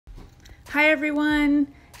Hi everyone,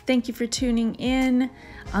 thank you for tuning in.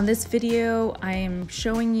 On this video, I am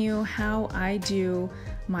showing you how I do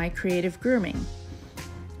my creative grooming.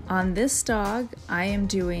 On this dog, I am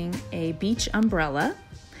doing a beach umbrella,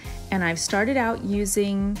 and I've started out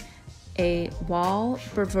using a Wall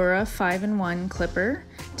Bravura 5-in-1 clipper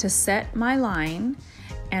to set my line.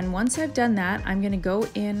 And once I've done that, I'm going to go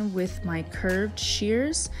in with my curved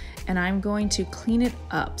shears and I'm going to clean it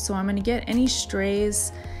up. So I'm going to get any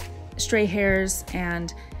stray hairs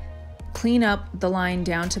and clean up the line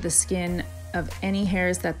down to the skin of any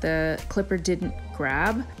hairs that the clipper didn't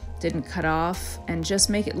grab, didn't cut off, and just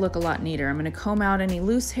make it look a lot neater. I'm going to comb out any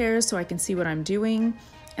loose hairs so I can see what I'm doing.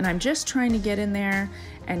 And I'm just trying to get in there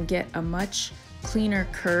and get a much cleaner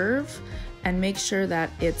curve and make sure that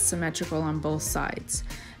it's symmetrical on both sides.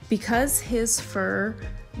 Because his fur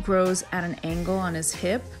grows at an angle on his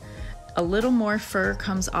hip, a little more fur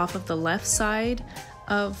comes off of the left side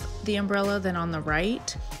of the umbrella than on the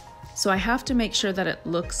right. So I have to make sure that it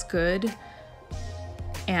looks good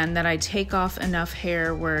and that I take off enough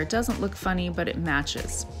hair where it doesn't look funny, but it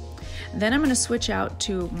matches. Then I'm going to switch out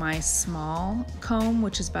to my small comb,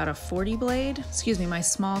 which is about a 40 blade, my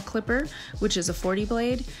small clipper, which is a 40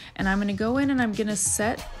 blade. And I'm going to go in and I'm going to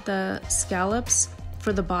set the scallops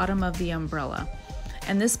for the bottom of the umbrella.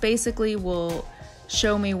 And this basically will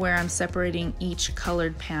show me where I'm separating each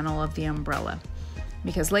colored panel of the umbrella.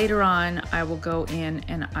 Because later on, I will go in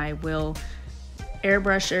and I will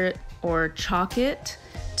airbrush it or chalk it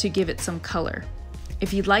to give it some color.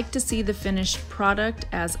 If you'd like to see the finished product,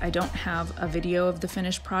 as I don't have a video of the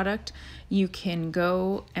finished product, you can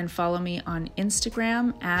go and follow me on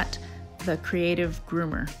Instagram at The Creative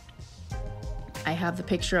Groomer. I have the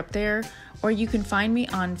picture up there, or you can find me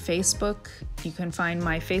on Facebook. You can find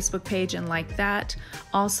my Facebook page and like that,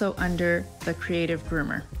 also under The Creative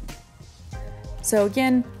Groomer. So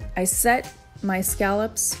again, I set my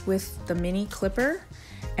scallops with the mini clipper,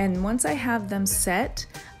 and once I have them set,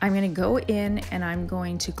 I'm going to go in and I'm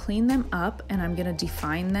going to clean them up and I'm going to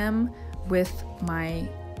define them with my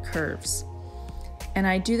curves. And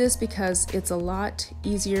I do this because it's a lot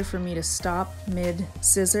easier for me to stop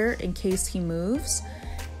mid-scissor in case he moves,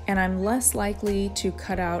 and I'm less likely to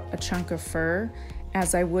cut out a chunk of fur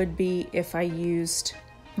as I would be if I used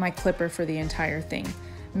my clipper for the entire thing.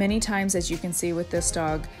 Many times, as you can see with this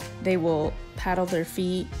dog, they will paddle their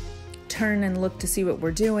feet, turn and look to see what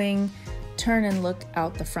we're doing, turn and look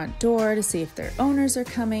out the front door to see if their owners are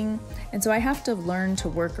coming. And so I have to learn to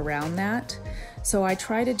work around that. So I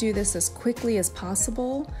try to do this as quickly as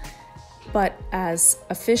possible, but as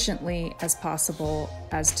efficiently as possible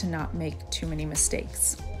as to not make too many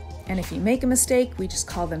mistakes. And if you make a mistake, we just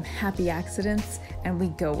call them happy accidents and we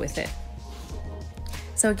go with it.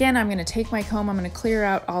 So again, I'm going to take my comb, I'm going to clear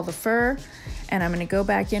out all the fur, and I'm going to go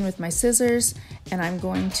back in with my scissors, and I'm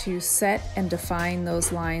going to set and define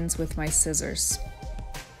those lines with my scissors.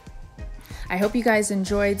 I hope you guys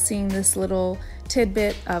enjoyed seeing this little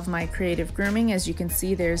tidbit of my creative grooming. As you can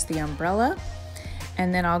see, there's the umbrella,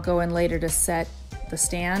 and then I'll go in later to set the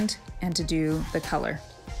stand and to do the color.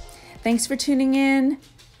 Thanks for tuning in.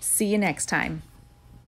 See you next time.